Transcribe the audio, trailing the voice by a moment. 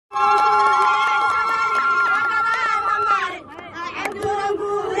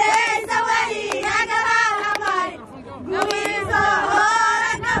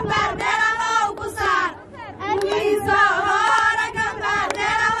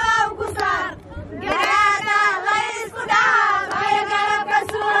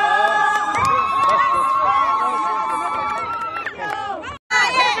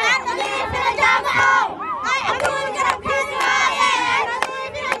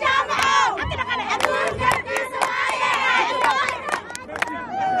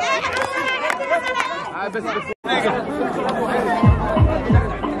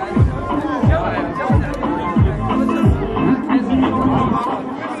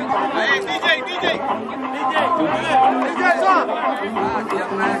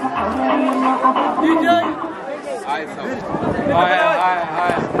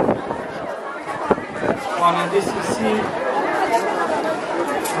Bwana DCC,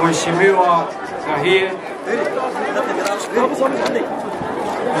 Mheshimiwa dahiye,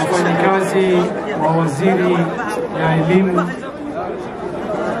 wafanyakazi wa waziri ya elimu na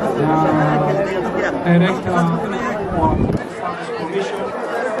director wa commission,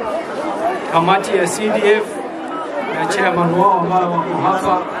 kamati ya CDF na chairman wao ambao wako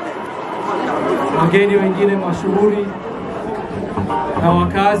hapa, wageni wengine mashuhuri na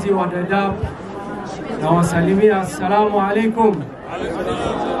wakazi wa Dadaab, na wasalimia assalamu alaikum.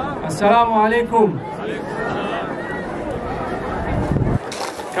 Assalamu alaikum.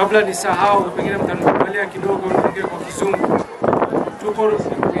 Kabla nisahau, pengine mtanikubalia kidogo niongee kwa Kizungu.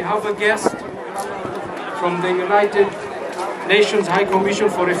 We have a guest from the United Nations High Commission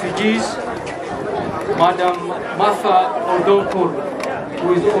for Refugees, Madam Martha Abdull,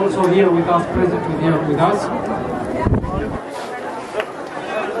 who is also here with us, present here with us.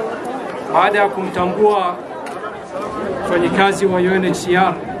 Baada ya kumtambua wafanyikazi wa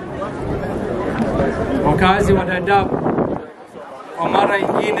UNHCR, wakazi wa Dadaab, kwa mara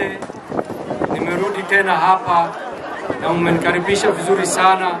nyingine nimerudi tena hapa na mmenikaribisha vizuri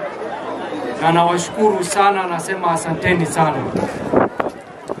sana na nawashukuru sana, nasema asanteni sana.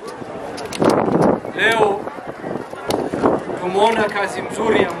 Leo tumeona kazi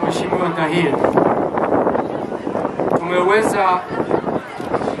mzuri ya Mheshimiwa dahiye. Tumeweza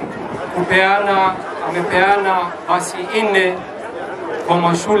amepeana basi 4 kwa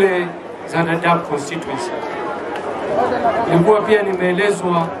mashule za Dadaab constituency. Ilikuwa pia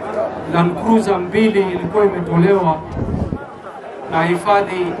nimeelezwa Land Cruiser 2 ilikuwa imetolewa na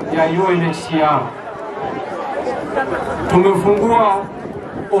hifadhi ya UNHCR. Tumefungua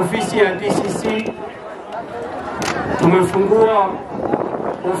ofisi ya DCC, tumefungua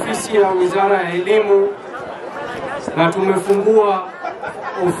ofisi ya Wizara ya Elimu na tumefungua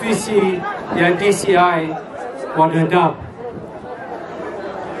ofisi ya DCI wa Dadaab.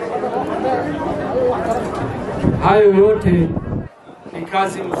 Hayo yote ni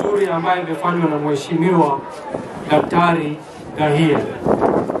kazi nzuri ambayo imefanywa na Mheshimiwa Daktari dahiye.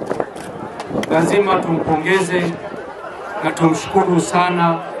 Lazima tumpongeze na tumshukuru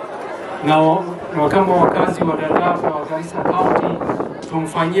sana, na kama wakazi wa Dadaab na Garissa County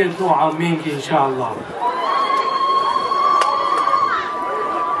tumfanyie dua mingi inshallah.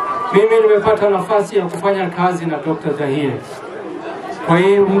 Mimi nimepata nafasi ya kufanya kazi na Dr. dahiye kwa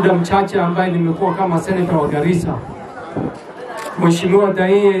hiyo muda mchache ambaye nimekuwa kama senator wa Garissa. Mheshimiwa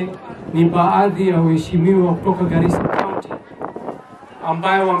dahiye ni baadhi ya waheshimiwa kutoka Garissa County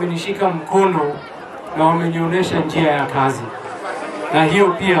ambayo wamenishika mkono na wamenionyesha njia ya kazi, na hiyo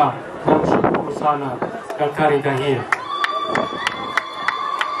pia namshukuru sana Daktari dahiye.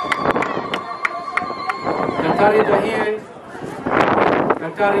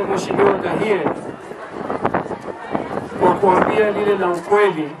 Daktari Mheshimiwa dahiye, kwa kuambia lile la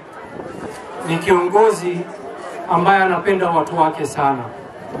ukweli, ni kiongozi ambaye anapenda watu wake sana.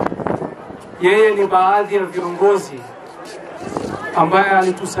 Yeye ni baadhi ya viongozi ambaye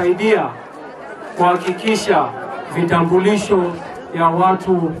alitusaidia kuhakikisha vitambulisho ya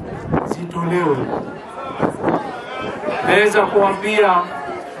watu zitolewe. Naweza kuambia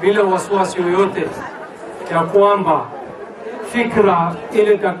bila wasiwasi yoyote ya kwamba fikra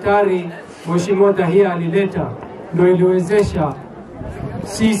ile Daktari Mheshimiwa dahiye alileta ndio iliwezesha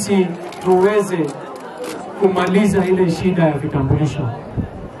sisi tuweze kumaliza ile shida ya vitambulisho,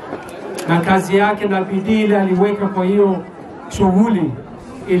 na kazi yake na bidii ile aliweka kwa hiyo shughuli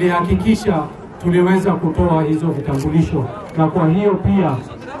ilihakikisha tuliweza kutoa hizo vitambulisho, na kwa hiyo pia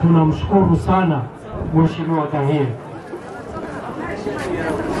tunamshukuru sana Mheshimiwa dahiye.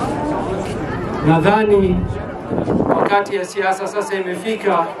 Nadhani wakati ya siasa sasa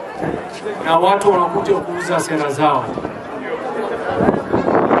imefika na watu wanakuja kuuza sera zao.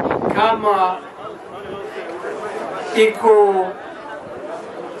 Kama iko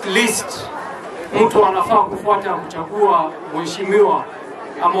list mtu anafaa kufuata kuchagua mheshimiwa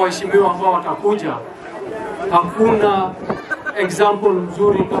ama waheshimiwa ambao watakuja, hakuna example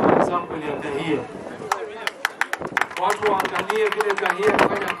mzuri kama example ya dahiye. Watu waangalie vile dahiye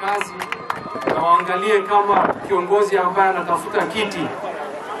anafanya kazi na waangalie kama kiongozi ambaye anatafuta kiti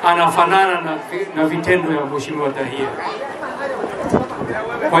anafanana na vitendo ya Mheshimiwa dahiye.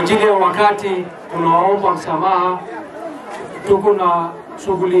 Kwa ajili ya wakati tunaomba msamaha, tuko na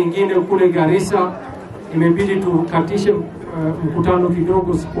shughuli nyingine kule Garissa imebidi tukatishe mkutano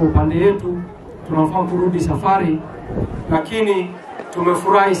kidogo kwa upande yetu, tunafaa kurudi safari, lakini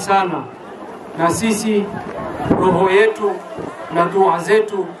tumefurahi sana, na sisi roho yetu na dua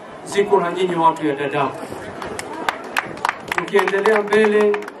zetu ziko na nyinyi watu ya Dadaab. Tukiendelea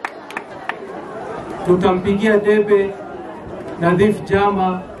mbele, tutampigia debe Nadhif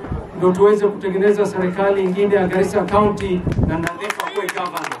Jama ndio tuweze kutengeneza serikali nyingine ya Garissa County na Nadhif akuwe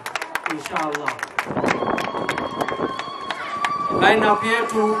governor inshallah. Line-up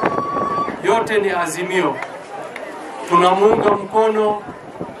yetu yote ni Azimio. Tunamuunga mkono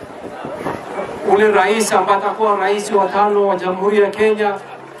ule rais ambaye atakuwa rais wa 5 wa Jamhuri ya Kenya.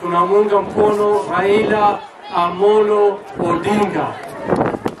 Tunamuunga mkono Raila Amolo Odinga.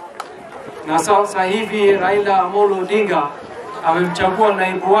 Na sasa hivi Raila Amolo Odinga amemchagua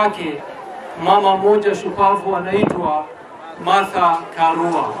naibu wake mama mmoja shupavu anaitwa Martha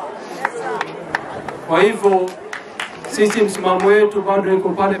Karua. Kwa hivyo sisi msimamo wetu bado iko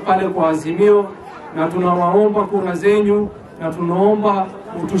pale pale kwa Azimio, na tunawaomba kura zenyu, na tunaomba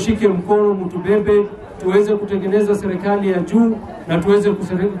utushike mkono, mtubebe tuweze kutengeneza serikali ya juu na tuweze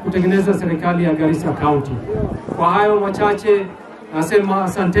kutengeneza serikali ya Garissa County. Kwa hayo machache nasema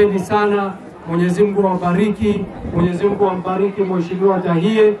asanteni sana. Mwenyezi Mungu awabariki, Mwenyezi Mungu ambariki Mheshimiwa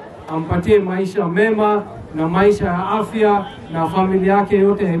Dahiye, ampatie maisha mema na maisha ya afya, na familia yake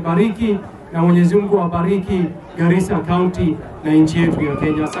yote ibariki, na Mwenyezi Mungu awabariki Garissa County na nchi yetu ya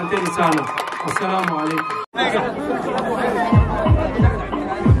Kenya. Asanteni sana. Assalamu alaikum.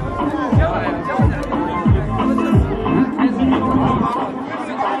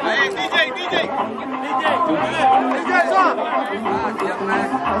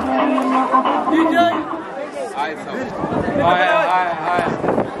 Haya.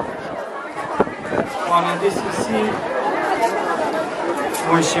 Bwana DCC,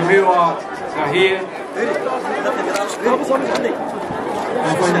 Mheshimiwa Dahiye,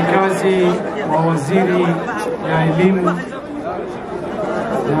 wafanyakazi wa waziri ya elimu na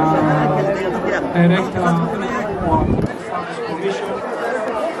director wa commission,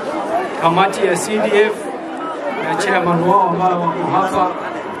 kamati ya CDF na chairman wao ambao wako hapa,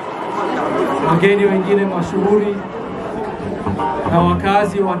 wageni wengine mashuhuri na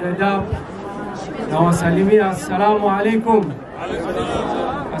wakazi wa Dadaab, na wasalimia assalamu alaikum.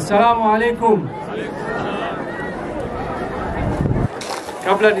 Assalamu alaikum.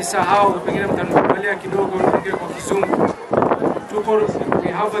 Kabla nisahau, pengine mtanikubalia kidogo niongee kwa Kizungu.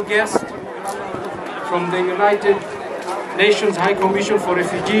 We have a guest from the United Nations High Commission for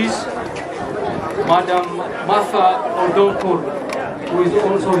Refugees, Madam Martha Odoko, who is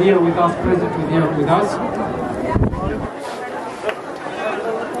also here with us, present here with us.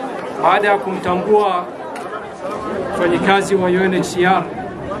 Baada ya kumtambua wafanyikazi wa UNHCR,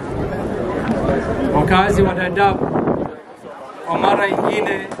 wakazi wa Dadaab, kwa mara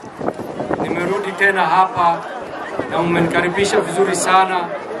nyingine nimerudi tena hapa na mmenikaribisha vizuri sana,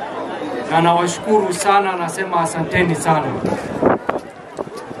 na nawashukuru sana, nasema asanteni sana.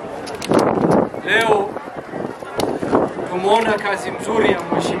 Leo tumeona kazi mzuri ya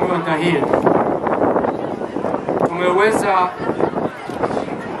Mheshimiwa Dahiye. Tumeweza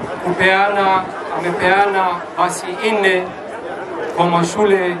amepeana basi 4 kwa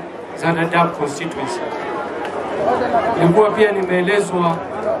mashule za Dadaab constituency. Ilikuwa pia nimeelezwa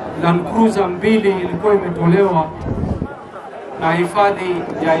Land Cruiser 2 ilikuwa imetolewa na hifadhi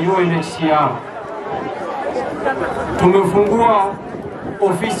ya UNHCR. Tumefungua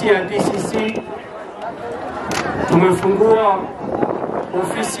ofisi ya DCC, tumefungua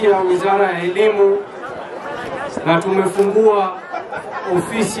ofisi ya Wizara ya Elimu, na tumefungua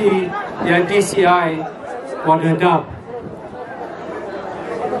ofisi ya DCI wa Dadaab.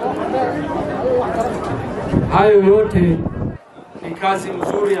 Hayo yote ni kazi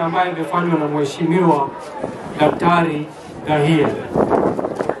nzuri ambayo imefanywa na Mheshimiwa Daktari Dahiye.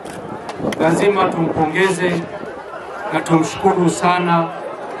 Lazima tumpongeze na tumshukuru sana,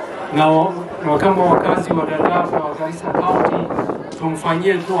 na kama wakazi wa Dadaab na wa Garissa County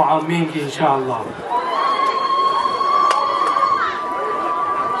tumfanyie dua mingi inshallah.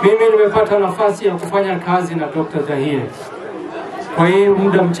 Mimi nimepata nafasi ya kufanya kazi na Dr. Dahiye kwa hii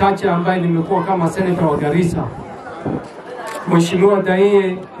muda mchache ambaye nimekuwa kama senator wa Garissa. Mheshimiwa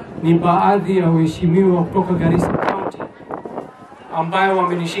Dahiye ni baadhi ya waheshimiwa kutoka Garissa County ambayo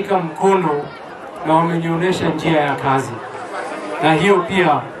wamenishika mkono na wamenionyesha njia ya kazi, na hiyo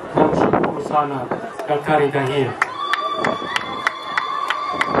pia namshukuru sana Daktari Dahiye.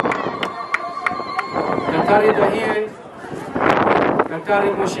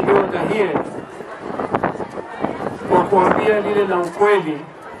 Daktari Mheshimiwa Dahiye, kwa kuambia lile la ukweli,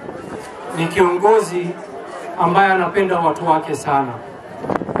 ni kiongozi ambaye anapenda watu wake sana.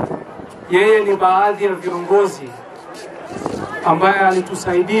 Yeye ni baadhi ya viongozi ambaye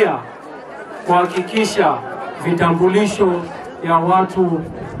alitusaidia kuhakikisha vitambulisho ya watu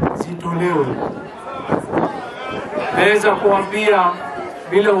zitolewe. Naweza kuambia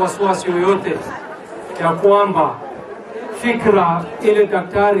bila wasiwasi yoyote ya kwamba fikra ile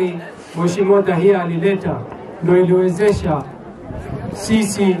daktari Mheshimiwa Dahiye alileta ndio iliwezesha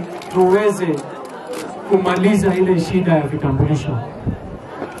sisi tuweze kumaliza ile shida ya vitambulisho,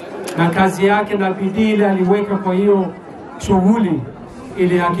 na kazi yake na bidii ile aliweka kwa hiyo shughuli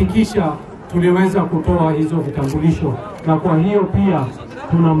ilihakikisha tuliweza kutoa hizo vitambulisho, na kwa hiyo pia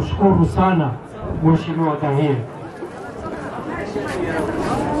tunamshukuru sana Mheshimiwa Dahiye.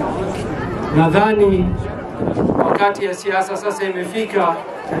 Nadhani wakati ya siasa sasa imefika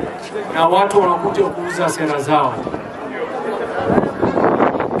na watu wanakuja kuuza sera zao.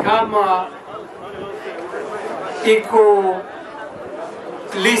 Kama iko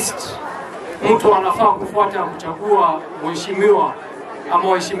list mtu anafaa kufuata kuchagua mheshimiwa ama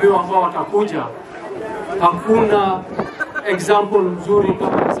waheshimiwa ambao watakuja, hakuna example mzuri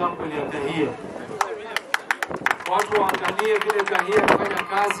kama example ya Dahiye. Watu waangalie vile Dahiye anafanya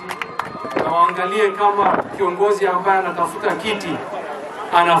kazi na waangalie kama kiongozi ambaye anatafuta kiti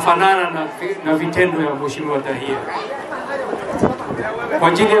anafanana na vitendo ya Mheshimiwa Dahiye. Kwa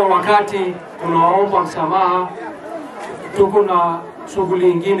ajili ya wakati tunaomba msamaha, tuko na shughuli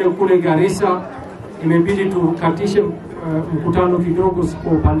nyingine kule Garissa, imebidi tukatishe mkutano kidogo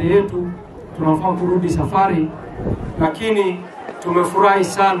kwa upande yetu, tunafaa kurudi safari, lakini tumefurahi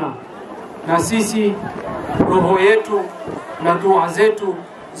sana, na sisi roho yetu na dua zetu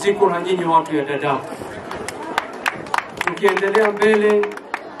ziko na nyinyi watu ya Dadaab. Tukiendelea mbele,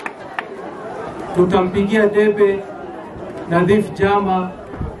 tutampigia debe Nadhif Jama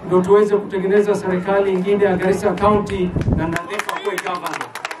ndio tuweze kutengeneza serikali nyingine ya Garissa County na Nadhif akuwe governor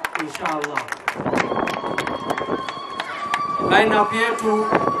inshallah. Line-up yetu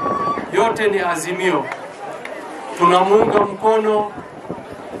yote ni Azimio. Tunamuunga mkono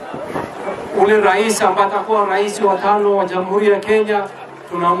ule rais ambaye atakuwa rais wa 5 wa Jamhuri ya Kenya.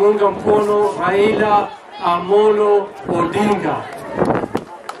 Tunamuunga mkono Raila Amolo Odinga.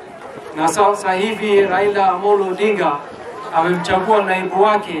 Na sasa hivi Raila Amolo Odinga amemchagua naibu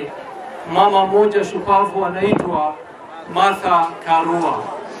wake mama mmoja shupavu anaitwa Martha Karua.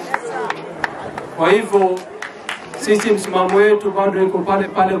 Kwa hivyo sisi msimamo wetu bado iko pale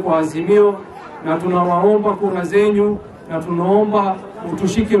pale kwa Azimio, na tunawaomba kura zenyu, na tunaomba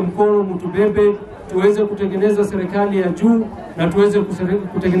mtushike mkono, mtubebe tuweze kutengeneza serikali ya juu na tuweze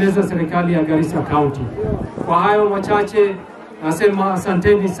kutengeneza serikali ya Garissa County. Kwa hayo machache nasema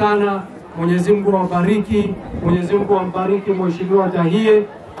asanteni sana. Mwenyezi Mungu awabariki, Mwenyezi Mungu ambariki Mheshimiwa Dahiye,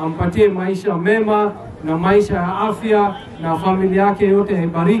 ampatie maisha mema na maisha ya afya, na familia yake yote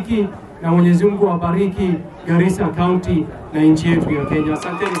ibariki, na Mwenyezi Mungu awabariki Garissa County na nchi yetu ya Kenya.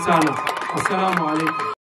 Asanteni sana. Assalamu alaikum.